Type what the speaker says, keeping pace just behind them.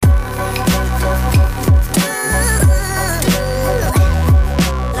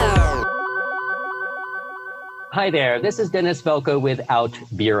Hi there, this is Dennis Velko with Out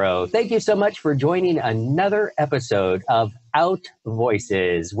Bureau. Thank you so much for joining another episode of Out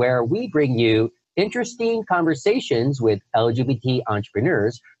Voices, where we bring you interesting conversations with LGBT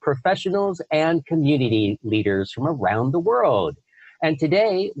entrepreneurs, professionals, and community leaders from around the world. And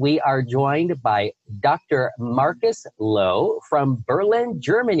today we are joined by Dr. Marcus Loh from Berlin,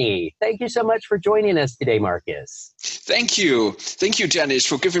 Germany. Thank you so much for joining us today, Marcus. Thank you. Thank you, Dennis,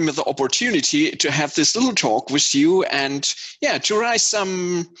 for giving me the opportunity to have this little talk with you and to raise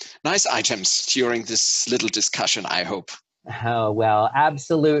some nice items during this little discussion, I hope. Oh, well,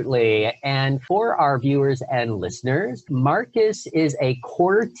 absolutely. And for our viewers and listeners, Marcus is a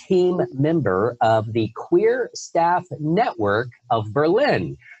core team member of the Queer Staff Network of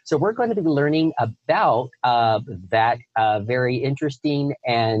Berlin. So we're going to be learning about that very interesting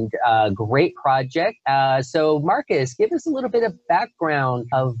and great project. So Marcus, give us a little bit of background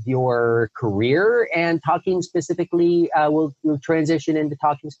of your career and talking specifically, we'll transition into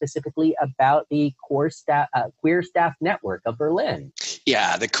talking specifically about the Queer Staff Network of Berlin.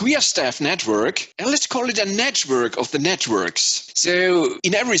 Yeah, the Queer Staff Network, and let's call it a network of the networks. So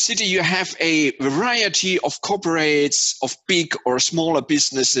in every city you have a variety of corporates, of big or smaller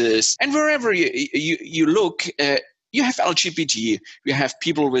businesses, and wherever you look, you have LGBT, you have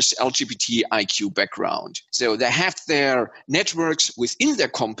people with LGBTIQ background. So they have their networks within their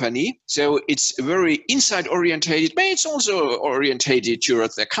company. So it's very inside orientated, but it's also orientated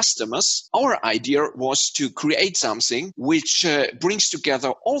toward their customers. Our idea was to create something which brings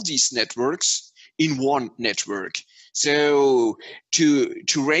together all these networks in one network. So to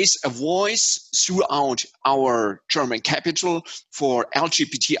raise a voice throughout our German capital for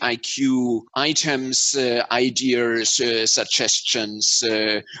LGBTIQ items, ideas, suggestions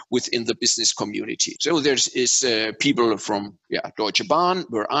within the business community. So there is people from Deutsche Bahn,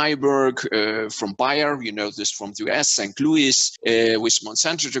 where I work, from Bayer, you know this from the US, St. Louis, with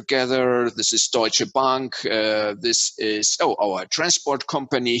Monsanto together. This is Deutsche Bank. This is our transport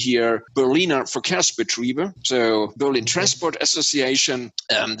company here, Berliner Verkehrsbetriebe. So Berlin Transport Association.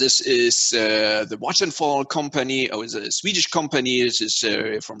 This is the Vattenfall company, or is a Swedish company. This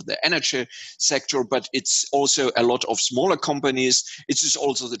is from the energy sector, but it's also a lot of smaller companies. It is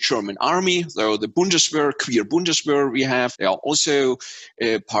also the German army, though the Bundeswehr, Queer Bundeswehr we have. They are also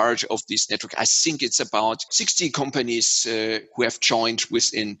part of this network. I think it's about 60 companies who have joined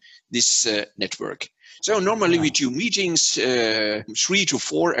within this network. So normally we do meetings, 3 to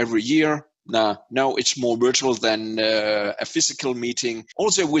 4 every year. Now it's more virtual than a physical meeting.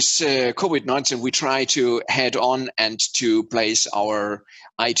 Also with COVID-19, we try to head on and to place our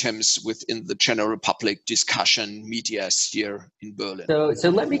items within the general public discussion medias here in Berlin. So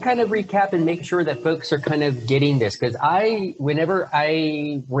let me kind of recap and make sure that folks are kind of getting this, because whenever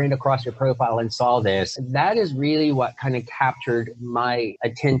I ran across your profile and saw this, that is really what kind of captured my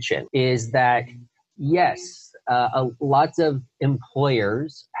attention, is that, yes, lots of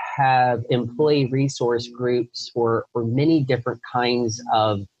employers have employee resource groups for many different kinds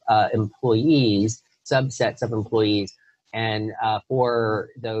of employees, subsets of employees. And for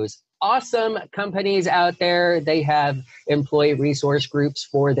those awesome companies out there, they have employee resource groups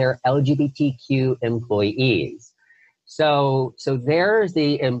for their LGBTQ employees. So there's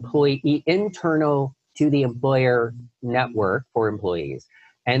the employee internal to the employer network for employees.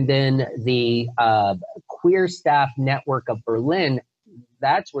 And then the Queer Staff Network of Berlin,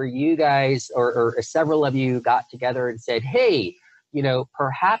 that's where you guys or several of you got together and said, hey,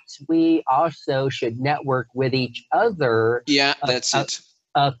 perhaps we also should network with each other. Yeah, that's it.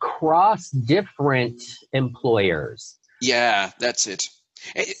 Across different employers. Yeah, that's it.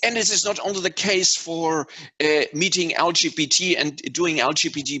 And this is not only the case for meeting LGBT and doing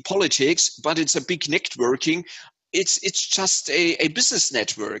LGBT politics, but it's a big networking. It's just a business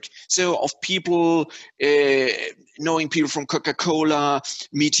network. So of people, knowing people from Coca-Cola,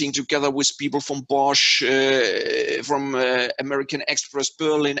 meeting together with people from Bosch, from American Express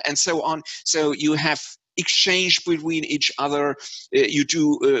Berlin, and so on. So you have exchange between each other. You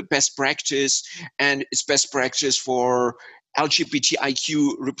do best practice, and it's best practice for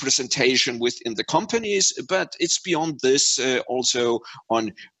LGBTIQ representation within the companies, but it's beyond this also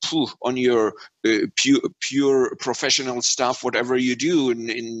on your pure professional stuff, whatever you do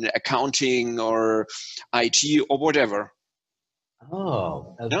in accounting or IT or whatever.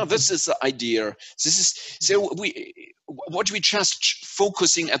 Oh, okay. No, this is the idea. What we just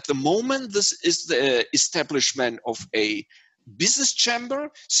focusing at the moment. This is the establishment of a business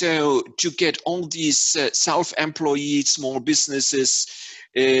chamber. So to get all these self-employed small businesses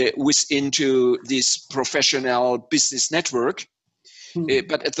into this professional business network.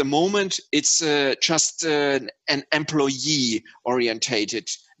 But at the moment, it's just an employee-orientated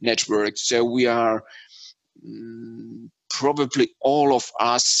network. So we are probably all of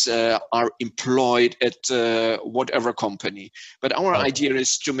us are employed at whatever company. But our idea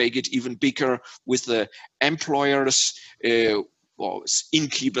is to make it even bigger with the employers,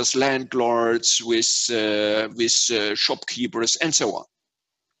 innkeepers, landlords, with shopkeepers, and so on.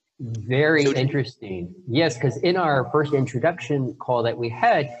 Very interesting. Yes, because in our first introduction call that we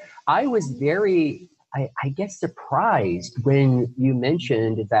had, I was very, I guess, surprised when you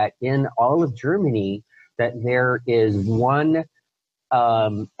mentioned that in all of Germany, that there is one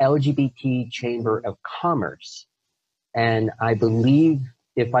LGBT Chamber of Commerce. And I believe,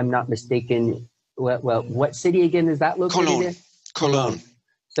 if I'm not mistaken, well, what city again is that located in? Cologne.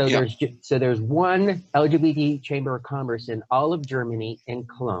 So there's one LGBT Chamber of Commerce in all of Germany in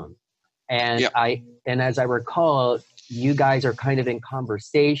Cologne. And as I recall, you guys are kind of in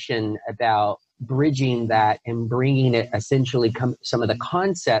conversation about bridging that and bringing it essentially some of the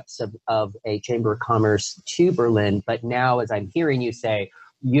concepts of a Chamber of Commerce to Berlin. But now, as I'm hearing you say,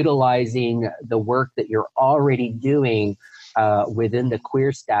 utilizing the work that you're already doing within the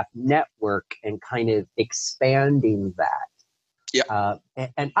Queer Staff Network and kind of expanding that. Yeah.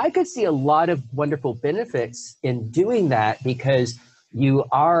 And I could see a lot of wonderful benefits in doing that, because you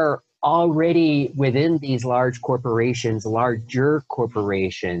are already within these larger corporations,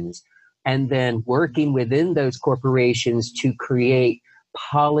 and then working within those corporations to create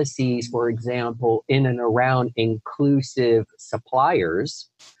policies, for example, in and around inclusive suppliers.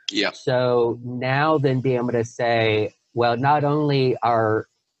 Yeah. So now then be able to say, well, not only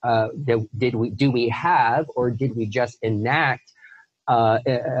did we have or did we just enact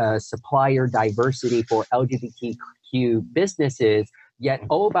supplier diversity for LGBTQ businesses, yet,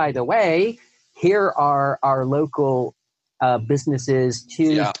 oh, by the way, here are our local businesses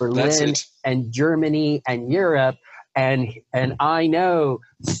to Berlin and Germany and Europe. And I know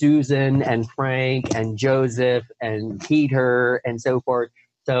Susan and Frank and Joseph and Peter and so forth.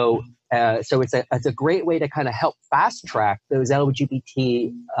 So it's a great way to kind of help fast track those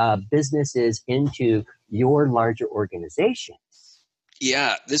LGBT businesses into your larger organization.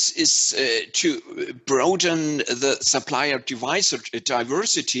 Yeah, this is to broaden the supplier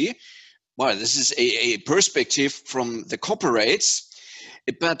diversity. Well, this is a perspective from the corporates,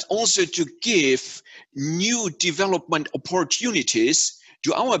 but also to give new development opportunities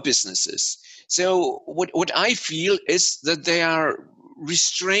to our businesses. So what I feel is that they are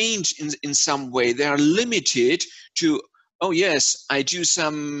restrained in some way. They are limited to, oh yes, I do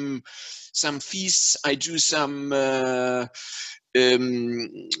some feasts, I do some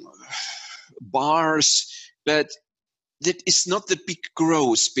bars, but that is not the big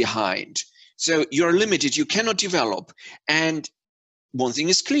growth behind. So you're limited, you cannot develop. And one thing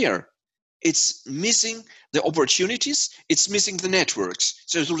is clear, it's missing the opportunities, it's missing the networks.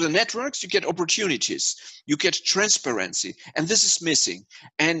 So through the networks, you get opportunities, you get transparency, and this is missing.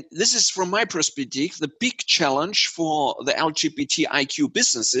 And this is, from my perspective, the big challenge for the LGBTIQ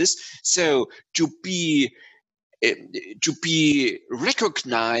businesses. So to be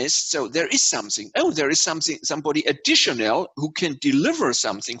recognized, so there is somebody additional who can deliver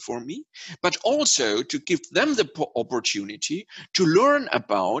something for me, but also to give them the opportunity to learn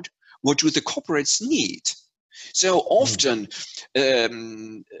about what do the corporates need. So often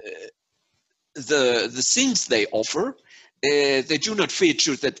the things they offer, they do not fit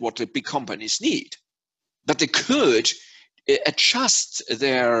to that what the big companies need, but they could adjust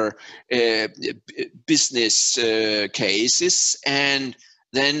their business cases, and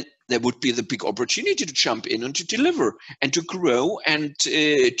then there would be the big opportunity to jump in and to deliver and to grow and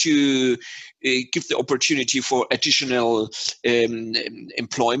to give the opportunity for additional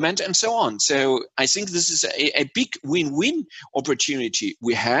employment and so on. So I think this is a big win-win opportunity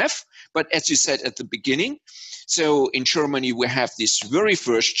we have. But as you said at the beginning, so in Germany we have this very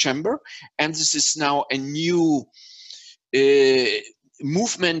first chamber, and this is now a new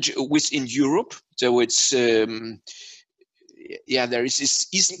movement within Europe. So it's there is this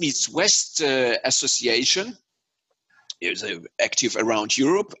East meets West association. Is active around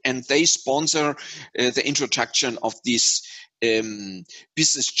Europe, and they sponsor the introduction of these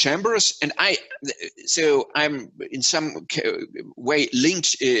business chambers. And I'm in some way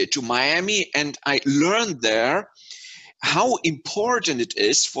linked to Miami, and I learned there how important it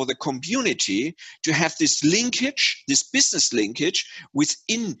is for the community to have this linkage, this business linkage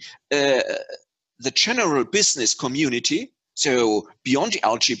within the general business community, So beyond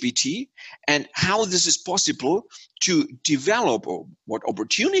LGBT, and how this is possible to develop, or what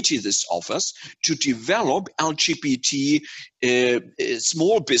opportunity this offers to develop LGBT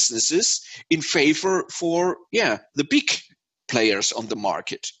small businesses in favor for the big players on the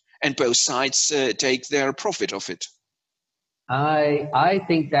market, and both sides take their profit of it. I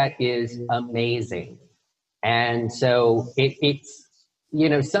think that is amazing. And so it's,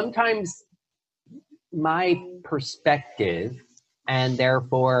 sometimes my perspective, and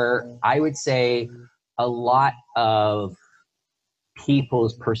therefore I would say a lot of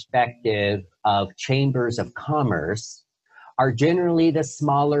people's perspective of chambers of commerce are generally the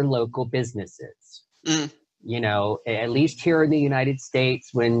smaller local businesses. Mm. At least here in the United States,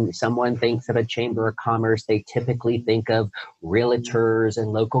 when someone thinks of a chamber of commerce, they typically think of realtors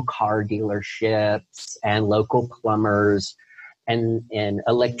and local car dealerships and local plumbers and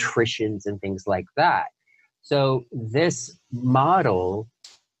electricians and things like that. So this model,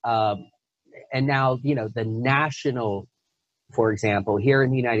 and now, the national, for example, here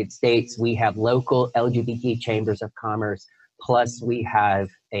in the United States, we have local LGBT chambers of commerce, plus we have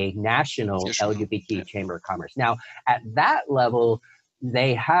a national LGBT chamber of commerce. Now, at that level,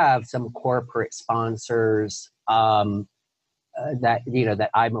 they have some corporate sponsors that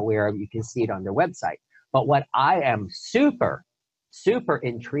I'm aware of. You can see it on their website. But what I am super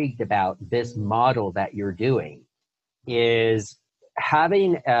intrigued about this model that you're doing is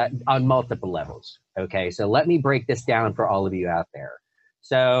having on multiple levels. Okay, so let me break this down for all of you out there.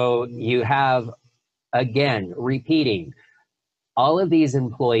 So you have, again, repeating, all of these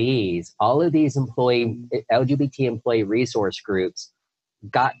LGBT employee resource groups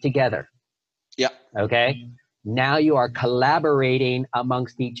got together. Yeah. Okay. Now you are collaborating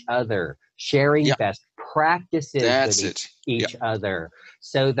amongst each other, sharing best practices with each other,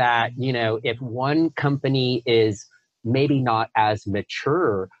 so that, if one company is maybe not as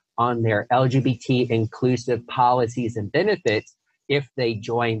mature on their LGBT inclusive policies and benefits, if they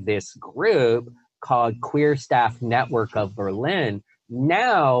join this group called Queer Staff Network of Berlin,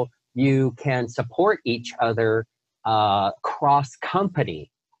 now you can support each other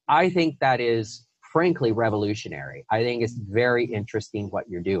cross-company. I think that is frankly revolutionary. I think it's very interesting what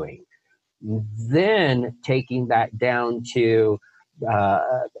you're doing. Then taking that down to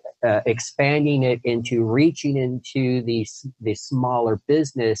expanding it into reaching into the smaller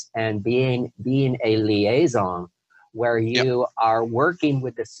business and being a liaison where you are working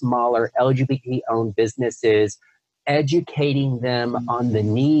with the smaller LGBT-owned businesses, educating them on the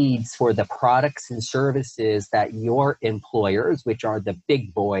needs for the products and services that your employers, which are the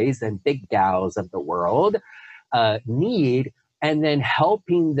big boys and big gals of the world, need, and then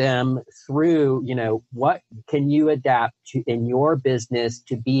helping them through, what can you adapt to in your business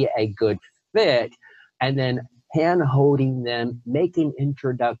to be a good fit, and then hand-holding them, making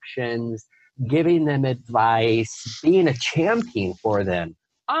introductions, giving them advice, being a champion for them.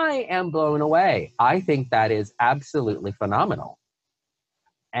 I am blown away. I think that is absolutely phenomenal.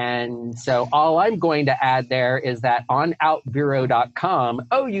 And so all I'm going to add there is that on outbureau.com,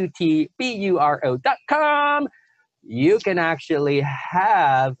 outburo.com, you can actually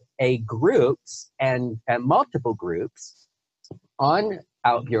have groups and multiple groups on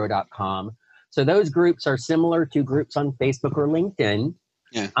outbureau.com. So those groups are similar to groups on Facebook or LinkedIn.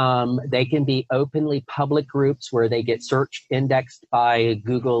 Yeah. They can be openly public groups where they get search indexed by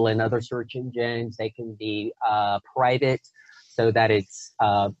Google and other search engines. They can be private, so that its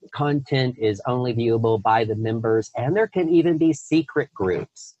content is only viewable by the members. And there can even be secret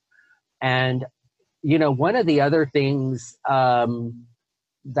groups. And, one of the other things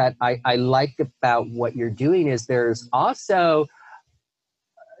that I like about what you're doing is there's also,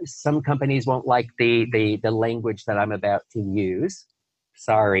 some companies won't like the language that I'm about to use.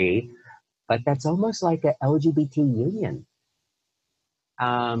 Sorry, but that's almost like an LGBT union.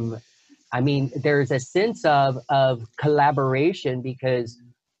 There's a sense of collaboration, because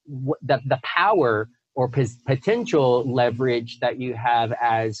the power or potential leverage that you have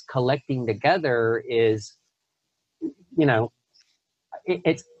as collecting together is,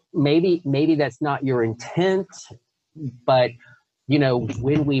 it's maybe that's not your intent, but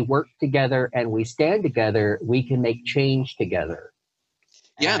when we work together and we stand together, we can make change together.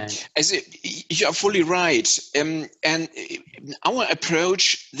 Yeah, you are fully right. And our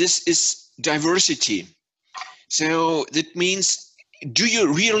approach, this is diversity. So that means, do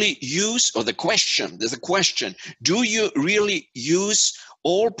you really use, or there's a question, do you really use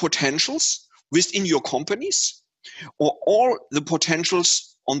all potentials within your companies, or all the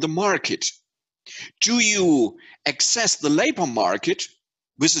potentials on the market? Do you access the labor market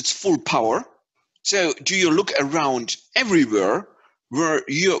with its full power, So do you look around everywhere where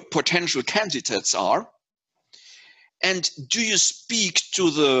your potential candidates are? And do you speak to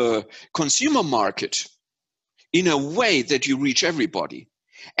the consumer market in a way that you reach everybody?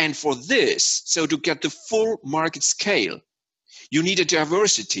 And for this, so to get the full market scale, you need a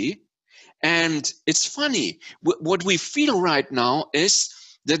diversity. And it's funny, what we feel right now is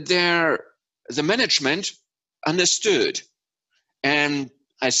that the management understood. And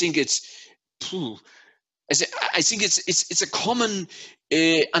I think it's a common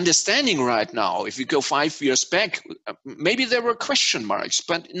understanding right now. If you go 5 years back, maybe there were question marks,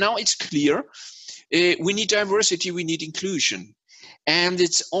 but now it's clear. We need diversity, we need inclusion. And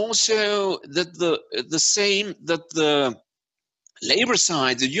it's also that the same that the labor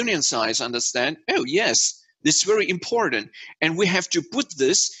side, the union sides understand, oh yes, this is very important. And we have to put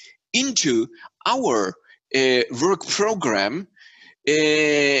this into our work program.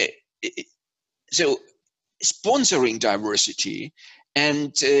 So sponsoring diversity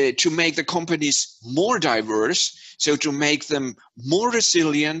and to make the companies more diverse, so to make them more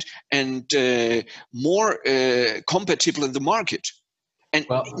resilient and more compatible in the market. And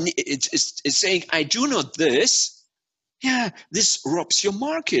it's saying, I do not this, yeah, this robs your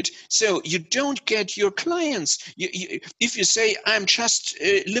market. So you don't get your clients. If you say, I'm just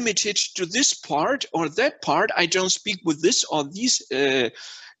limited to this part or that part, I don't speak with this or these guy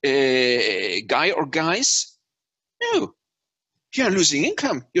or guys, no, you're losing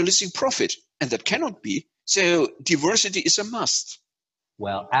income, you're losing profit, and that cannot be. So diversity is a must.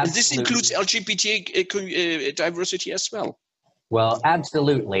 Well, absolutely. And this includes LGBT diversity as well. Well,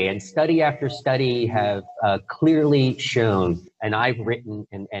 absolutely. And study after study have clearly shown, and I've written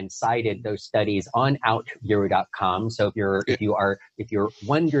and cited those studies on OutBureau.com. So if you're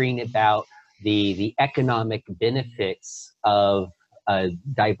wondering about the economic benefits of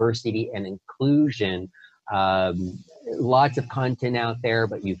diversity and inclusion, lots of content out there,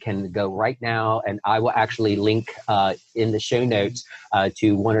 but you can go right now, and I will actually link in the show notes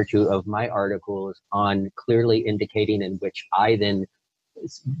to one or two of my articles on clearly indicating, in which I then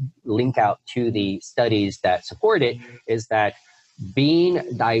link out to the studies that support it, is that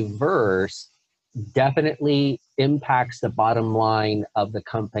being diverse definitely impacts the bottom line of the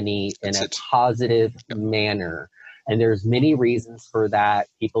company in a positive manner. And there's many reasons for that.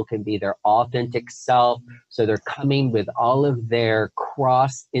 People can be their authentic self. So they're coming with all of their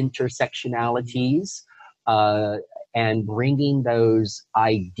cross intersectionalities and bringing those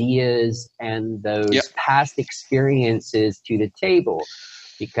ideas and those past experiences to the table.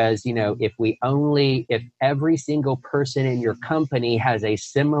 Because, you know, if every single person in your company has a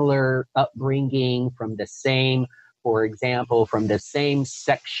similar upbringing from the same, for example, from the same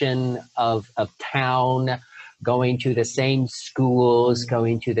section of town, going to the same schools,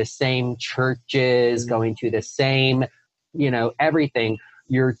 going to the same churches, going to the same, everything,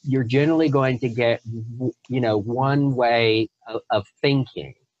 you're generally going to get, one way of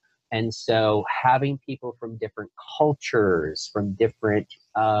thinking. And so having people from different cultures, from different,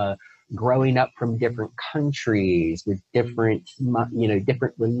 growing up from different countries with different,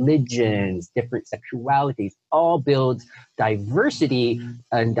 different religions, different sexualities, all builds diversity,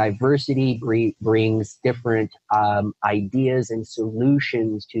 and diversity brings different ideas and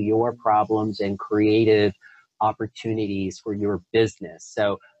solutions to your problems and creative opportunities for your business.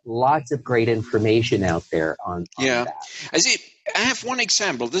 So lots of great information out there on that. I have one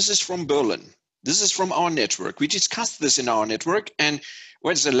example. This is from Berlin. This is from our network. We discussed this in our network, and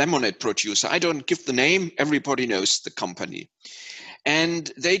it's a lemonade producer. I don't give the name. Everybody knows the company.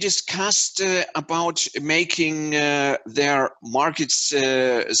 And they discussed about making their markets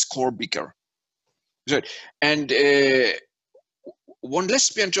score bigger. And one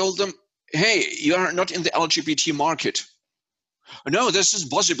lesbian told them, hey, you are not in the LGBT market. No, this is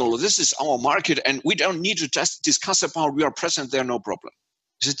possible. This is our market, and we don't need to just discuss about we are present there, no problem.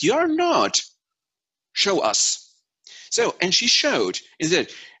 He said, you're not. Show us. So, and she showed is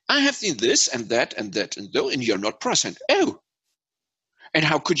that I have seen this and that and that and though, and you're not present. Oh, and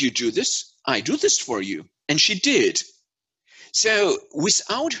how could you do this? I do this for you. And she did. So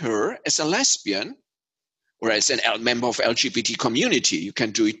without her as a lesbian or as a member of LGBT community, you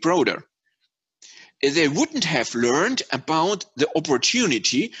can do it broader. They wouldn't have learned about the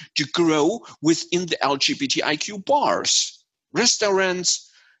opportunity to grow within the LGBTIQ bars, restaurants,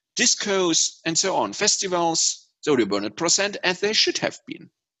 discos, and so on, festivals. So they were not present as they should have been.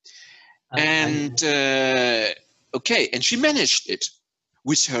 And she managed it.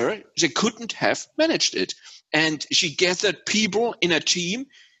 With her, they couldn't have managed it. And she gathered people in a team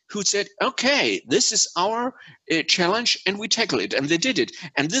who said, okay, this is our challenge and we tackle it. And they did it.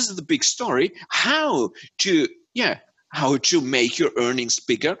 And this is the big story, how to make your earnings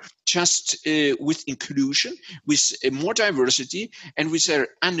bigger, just with inclusion, with more diversity, and with their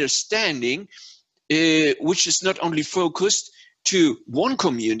understanding, which is not only focused to one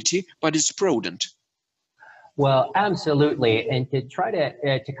community, but it's broadened. Well, absolutely. And to try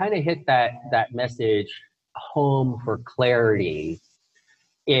to kind of hit that message home for clarity,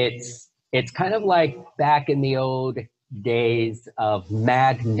 it's kind of like back in the old days of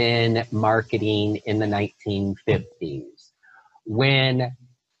Mad Men marketing in the 1950s, when,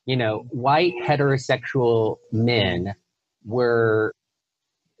 you know, white heterosexual men were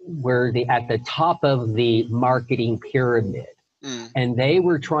at the top of the marketing pyramid, and they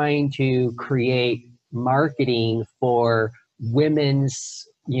were trying to create marketing for women's,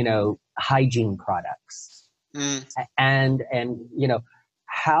 you know, hygiene products. And you know,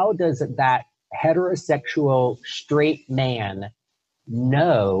 how does that heterosexual straight man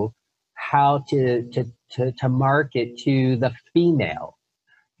know how to market to the female?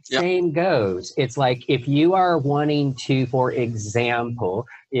 Yep. Same goes. It's like if you are wanting to, for example,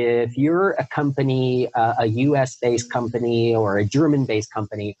 if you're a company, a US-based company or a German-based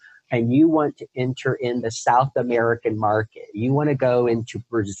company, and you want to enter in the South American market, you want to go into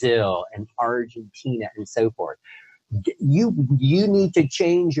Brazil and Argentina and so forth, you need to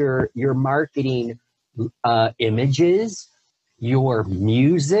change your marketing images, your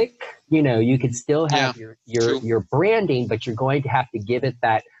music. You know, you could still have your branding, but you're going to have to give it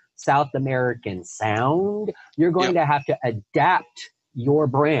that South American sound. You're going to have to adapt your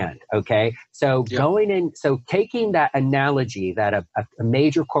brand. Okay. So taking that analogy that a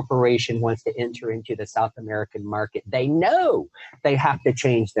major corporation wants to enter into the South American market, they know they have to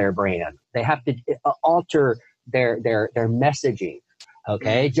change their brand. They have to alter their messaging.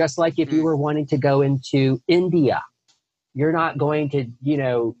 Okay. Just like if you were wanting to go into India, you're not going to, you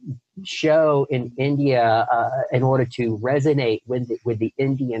know, show in India in order to resonate with the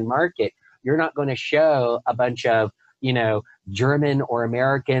Indian market. You're not going to show a bunch of, you know, German or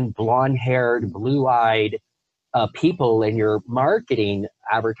American blonde-haired, blue-eyed people in your marketing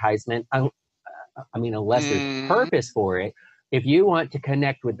advertisement. I mean, unless there's purpose for it. If you want to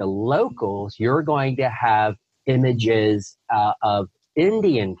connect with the locals, you're going to have images of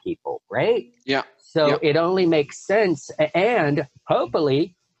Indian people, right? Yeah. So it only makes sense. And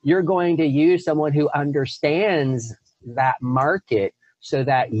hopefully you're going to use someone who understands that market, so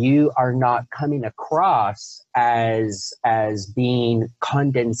that you are not coming across as being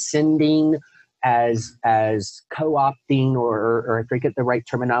condescending, as co-opting, or I forget the right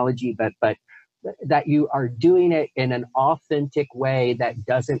terminology, but that you are doing it in an authentic way that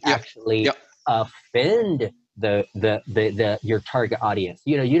doesn't actually offend your target audience.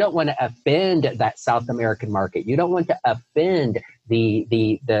 You know, you don't want to offend that South American market. You don't want to offend the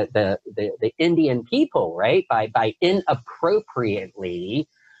Indian people, right? By inappropriately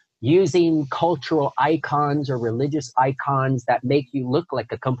using cultural icons or religious icons that make you look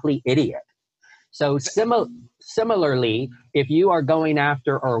like a complete idiot. So similarly, if you are going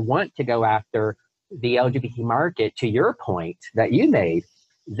after or want to go after the LGBT market, to your point that you made,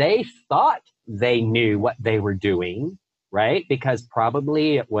 they thought they knew what they were doing, right? Because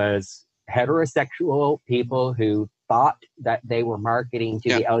probably it was heterosexual people who thought that they were marketing to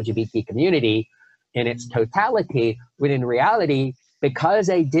the LGBT community in its totality, when in reality, because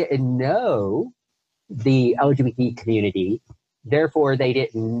they didn't know the LGBT community, therefore they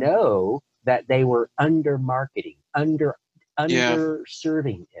didn't know that they were under-marketing, underserving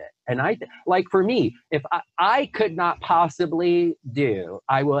it. And like for me, if I could not possibly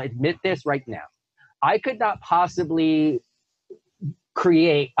I will admit this right now, I could not possibly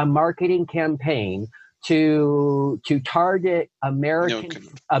create a marketing campaign to target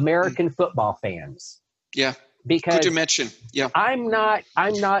American football fans. Yeah. Because could you imagine? Yeah. I'm not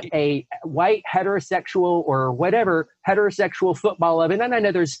a white heterosexual or whatever heterosexual football lover. And I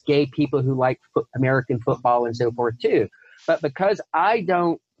know there's gay people who like American football and so forth too. But because I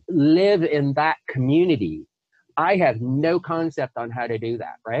don't live in that community, I have no concept on how to do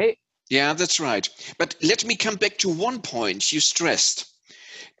that, right? Yeah, that's right. But let me come back to one point you stressed,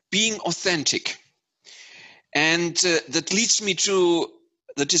 being authentic. And that leads me to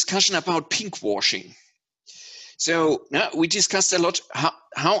the discussion about pink washing. So now we discussed a lot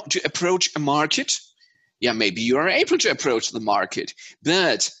how to approach a market. Yeah, maybe you are able to approach the market,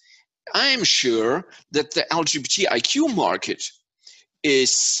 but I'm sure that the LGBTIQ market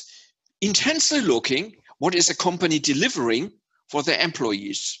is intensely looking what is a company delivering for their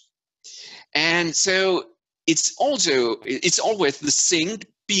employees. And so it's always the thing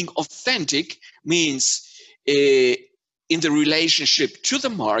being authentic means in the relationship to the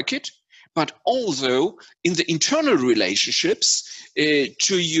market, but also in the internal relationships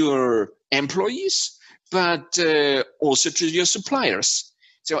to your employees, but also to your suppliers.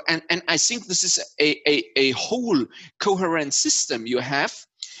 So, and I think this is a whole coherent system you have.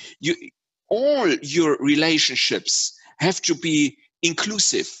 All your relationships have to be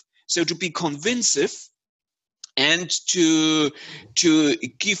inclusive. So to be convincing and to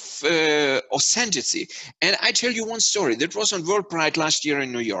give authenticity. And I tell you one story that was on WorldPride last year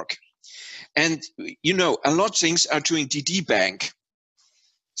in New York. And you know, a lot of things are doing TD Bank.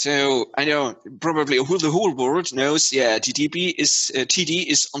 So I know probably the whole world knows, yeah, TD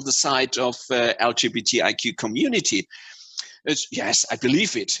is on the side of LGBTIQ community. Yes, I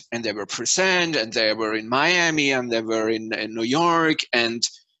believe it. And they were present, and they were in Miami, and they were in New York, and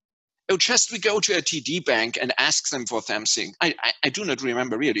just we go to a TD Bank and ask them for something. I do not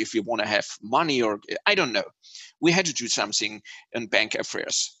remember really if you want to have money or I don't know. We had to do something in bank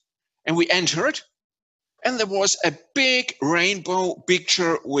affairs. And we entered, and there was a big rainbow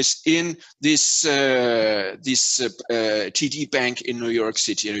picture within this TD Bank in New York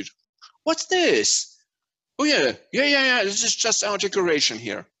City. What's this? Oh yeah. This is just our decoration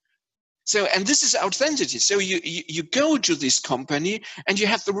here. So, and this is authenticity. So you go to this company and you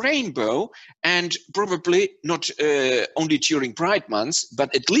have the rainbow, and probably not only during Pride months,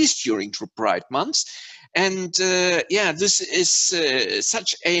 but at least during Pride months. And this is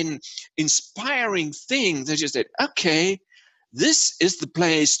such an inspiring thing that you said, okay, this is the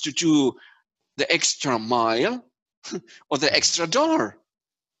place to do the extra mile or the extra dollar.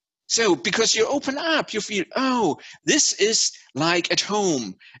 So because you open up, you feel, oh, this is like at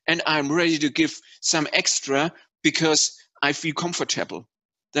home, and I'm ready to give some extra because I feel comfortable.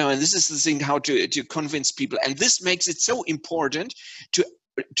 Now, and this is the thing, how to convince people. And this makes it so important to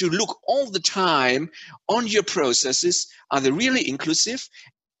look all the time on your processes. Are they really inclusive,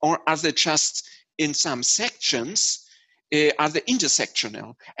 or are they just in some sections? Are they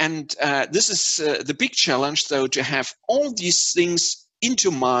intersectional? And this is the big challenge, though, to have all these things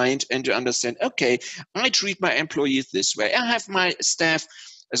into mind and to understand, okay, I treat my employees this way. I have my staff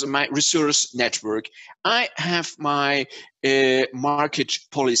as my resource network. I have my market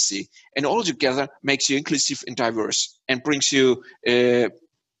policy, and all together makes you inclusive and diverse and brings you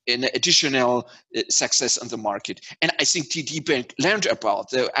an additional success on the market. And I think TD Bank learned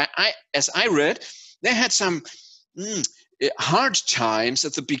about that. As I read, they had some hard times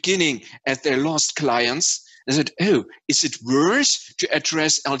at the beginning as they lost clients. I said, oh, is it worse to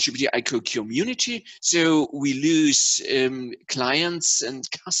address LGBTIQ community? So we lose clients and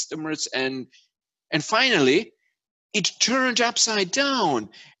customers, and finally it turned upside down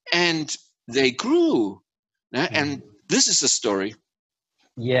and they grew. And this is the story.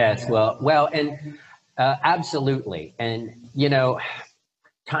 Yes, well, and absolutely. And, you know,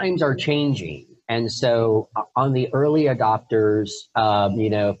 times are changing. And so on the early adopters,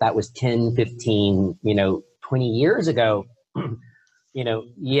 you know, if that was 10, 15, 20 years ago,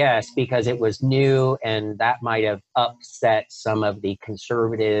 yes, because it was new, and that might have upset some of the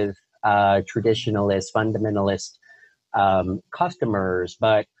conservative, traditionalist, fundamentalist customers.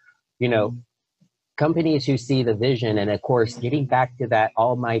 But, companies who see the vision, and of course, getting back to that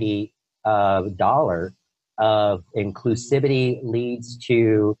almighty dollar of inclusivity leads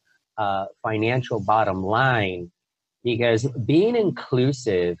to financial bottom line, because being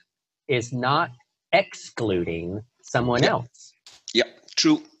inclusive is not excluding someone else. Yeah,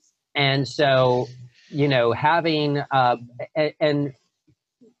 true. And so, having, there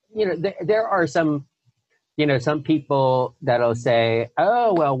are some, some people that'll say,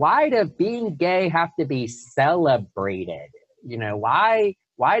 oh, well, why does being gay have to be celebrated? Why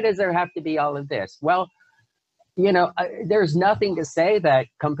does there have to be all of this? Well, there's nothing to say that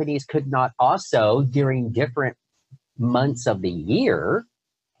companies could not also, during different months of the year,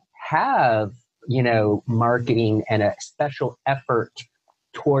 have, marketing and a special effort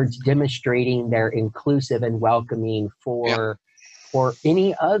towards demonstrating their inclusive and welcoming for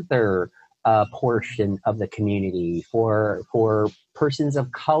any other portion of the community, for persons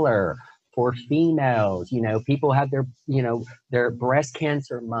of color, for females. People have their breast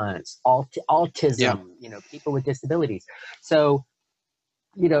cancer months, autism, people with disabilities. So,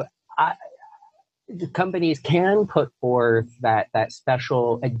 the companies can put forth that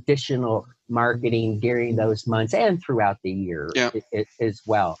special additional marketing during those months and throughout the year as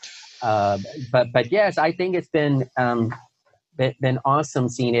well. But yes, I think it's been awesome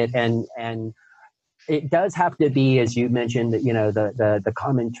seeing it, and it does have to be, as you mentioned, the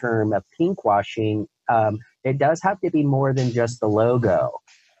common term of pinkwashing. It does have to be more than just the logo.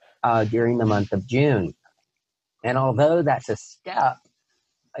 during the month of June. And although that's a step,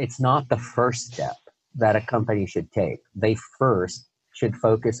 it's not the first step that a company should take. They first should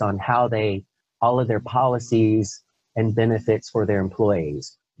focus on how all of their policies and benefits for their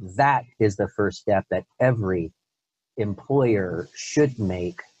employees. That is the first step that every employer should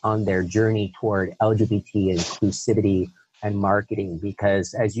make on their journey toward LGBT inclusivity and marketing.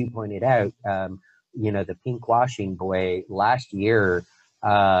 Because as you pointed out, the pinkwashing boy, last year,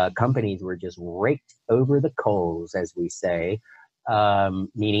 companies were just raked over the coals, as we say,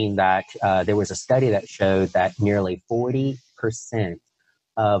 meaning that there was a study that showed that nearly 40%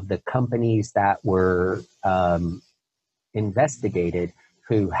 of the companies that were investigated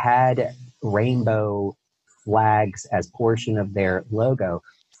who had rainbow flags as portion of their logo,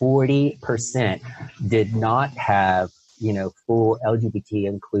 40% did not have, full LGBT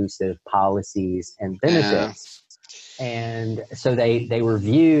inclusive policies and benefits. Yeah. And so they were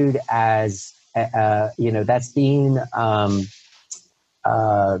viewed as, that's being,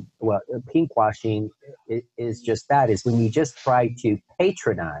 pinkwashing is just that, is when you just try to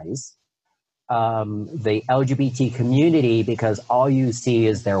patronize the LGBT community because all you see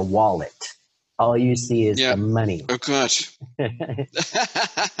is their wallet. All you see is the money. Oh, gosh.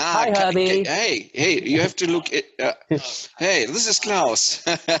 Hi, hubby. Hey, you have to look at... hey, this is Klaus.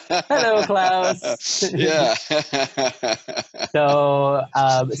 Hello, Klaus. Yeah. So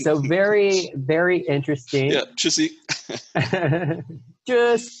very, very interesting. Yeah, tschüssi.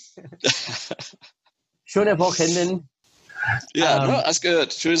 Tschüss. Schöne Wochenende. Ja, alles gut.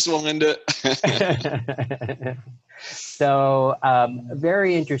 Tschüss, Wochenende. So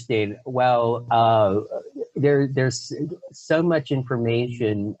very interesting. Well, there's so much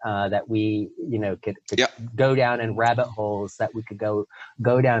information that we could go down in rabbit holes that we could go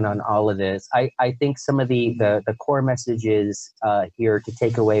down on all of this. I think some of the core messages here to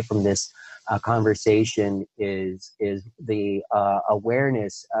take away from this conversation is the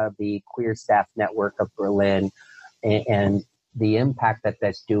awareness of the Queer Staff Network of Berlin and the impact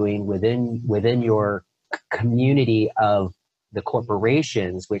that's doing within your community of the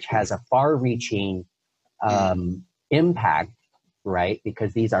corporations, which has a far-reaching impact, right?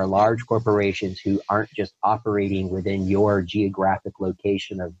 Because these are large corporations who aren't just operating within your geographic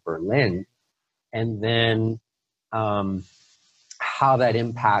location of Berlin. And then how that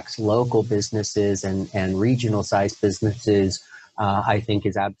impacts local businesses and regional-sized businesses, I think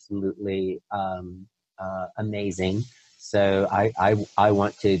is absolutely amazing. So I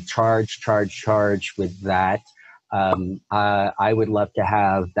want to charge with that. I would love to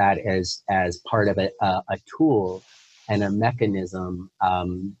have that as part of a tool and a mechanism,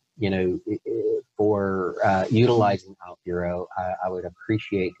 for utilizing OutBureau. I would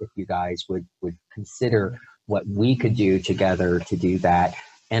appreciate if you guys would consider what we could do together to do that,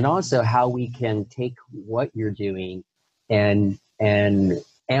 and also how we can take what you're doing and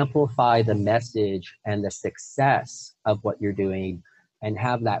amplify the message and the success of what you're doing and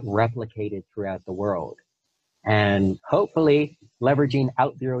have that replicated throughout the world. And hopefully leveraging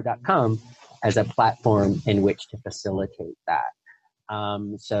OutBureau.com as a platform in which to facilitate that.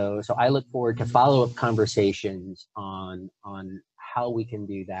 So I look forward to follow-up conversations on how we can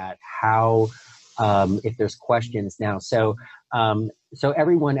do that, how, if there's questions now. So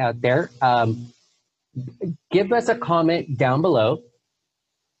everyone out there, give us a comment down below.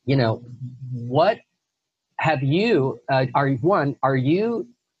 What have you, are you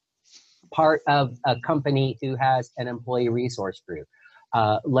part of a company who has an employee resource group?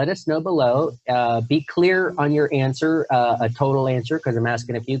 Let us know below. Be clear on your answer, a total answer, because I'm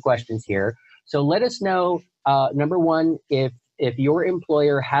asking a few questions here. So let us know, number one, if your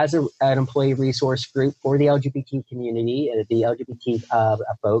employer has an employee resource group for the LGBT community, the LGBT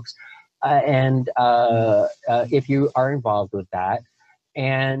folks, and if you are involved with that.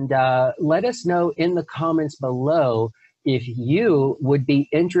 And let us know in the comments below if you would be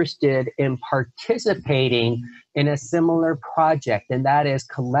interested in participating in a similar project, and that is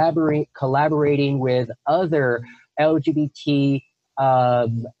collaborating with other LGBT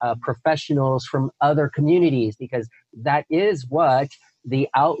professionals from other communities, because that is what the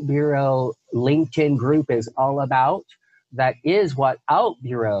OutBureau LinkedIn group is all about. That is what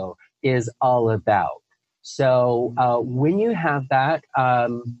OutBureau is all about. So when you have that,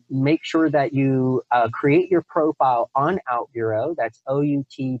 make sure that you create your profile on OutBureau. That's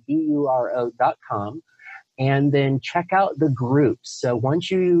OUTBURO.com. And then check out the groups. So once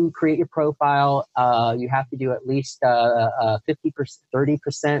you create your profile, you have to do at least 50%,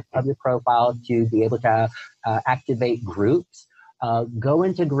 30% of your profile to be able to activate groups. Go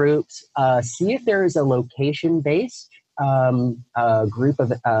into groups, see if there is a location-based group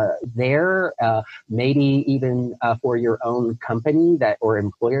of there, maybe even for your own company or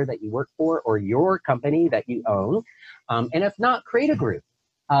employer that you work for, or your company that you own. And if not, create a group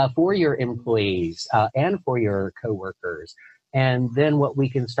for your employees and for your coworkers. And then what we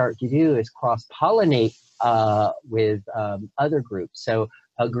can start to do is cross-pollinate with other groups. So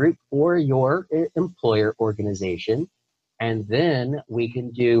a group for your employer organization. And then we can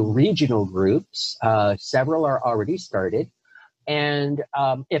do regional groups. Several are already started. And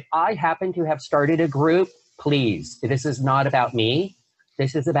if I happen to have started a group, please, this is not about me.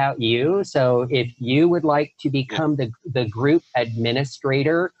 This is about you. So if you would like to become the group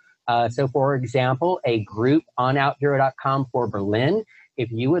administrator, so for example, a group on OutHero.com for Berlin, if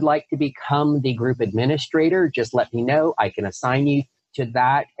you would like to become the group administrator, just let me know. I can assign you to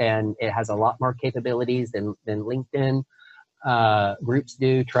that. And it has a lot more capabilities than LinkedIn. Groups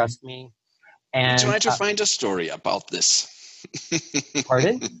do, trust me. And try to find a story about this.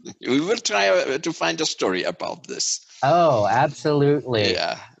 Pardon? We will try to find a story about this. Oh, absolutely.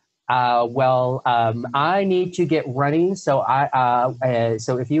 Yeah. Well, I need to get running. So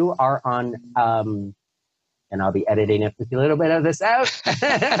so if you are on, and I'll be editing a little bit of this out.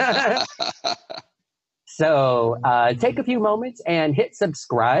 So take a few moments and hit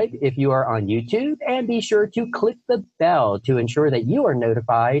subscribe if you are on YouTube, and be sure to click the bell to ensure that you are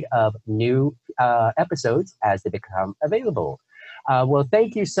notified of new episodes as they become available. Well,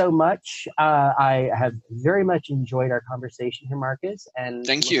 thank you so much. I have very much enjoyed our conversation here, Marcus. And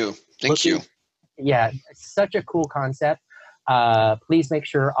thank you. Thank you. Yeah, such a cool concept. Please make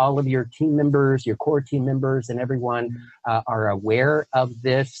sure all of your team members, your core team members, and everyone are aware of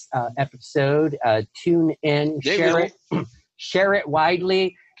this episode. Tune in, share it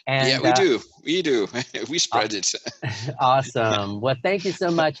widely. And, yeah, we do. We spread it. Awesome. Well, thank you so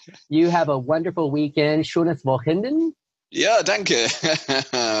much. You have a wonderful weekend. Schönes Wochenende. Yeah, danke.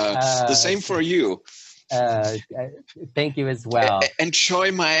 The same for you. Thank you as well.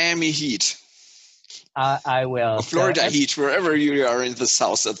 Enjoy Miami heat. I will. Florida heat, wherever you are in the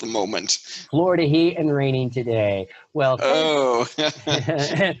south at the moment. Florida heat and raining today. Well,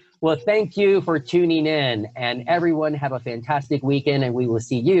 well, thank you for tuning in, and everyone have a fantastic weekend, and we will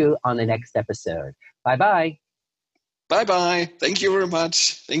see you on the next episode. Bye-bye. Bye-bye. Thank you very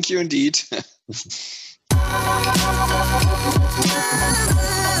much. Thank you indeed.